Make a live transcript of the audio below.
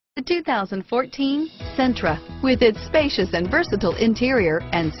The 2014 Sentra. With its spacious and versatile interior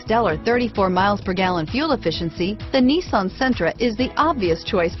and stellar 34 miles per gallon fuel efficiency, the Nissan Sentra is the obvious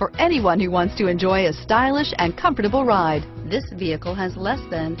choice for anyone who wants to enjoy a stylish and comfortable ride. This vehicle has less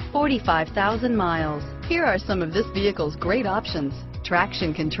than 45,000 miles. Here are some of this vehicle's great options: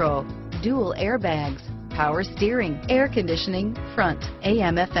 traction control, dual airbags, power steering, air conditioning, front,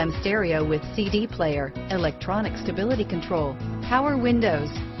 AM/FM stereo with CD player, electronic stability control, power windows,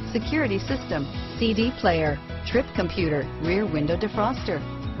 security system, CD player, trip computer, rear window defroster,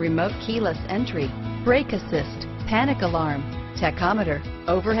 remote keyless entry, brake assist, panic alarm, tachometer,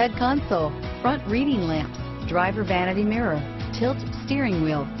 overhead console, front reading lamps, driver vanity mirror, tilt steering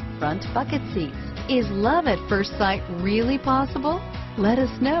wheel, front bucket seats. Is love at first sight really possible? Let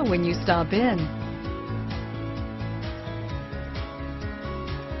us know when you stop in.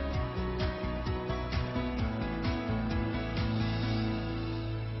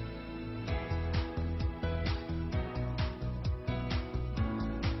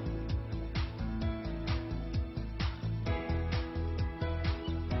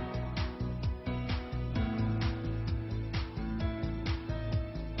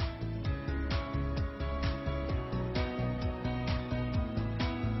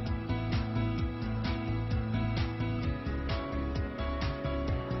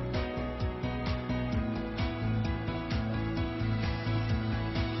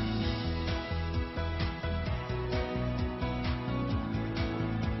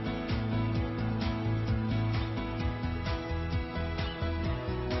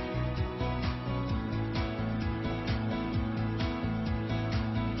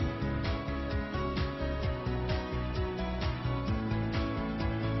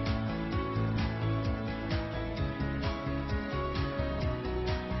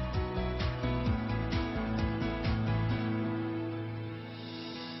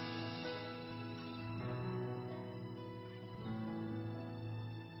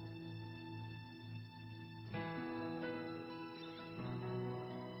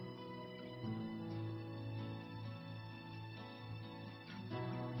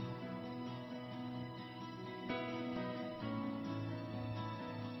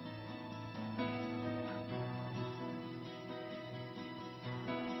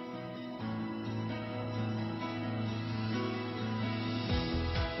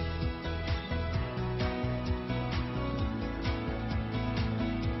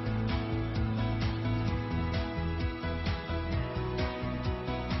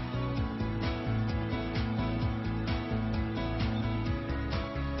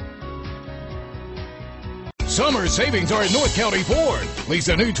 Summer savings are at North County Ford. Lease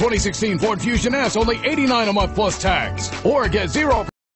a new 2016 Ford Fusion S only $89 a month plus tax. Or get 0%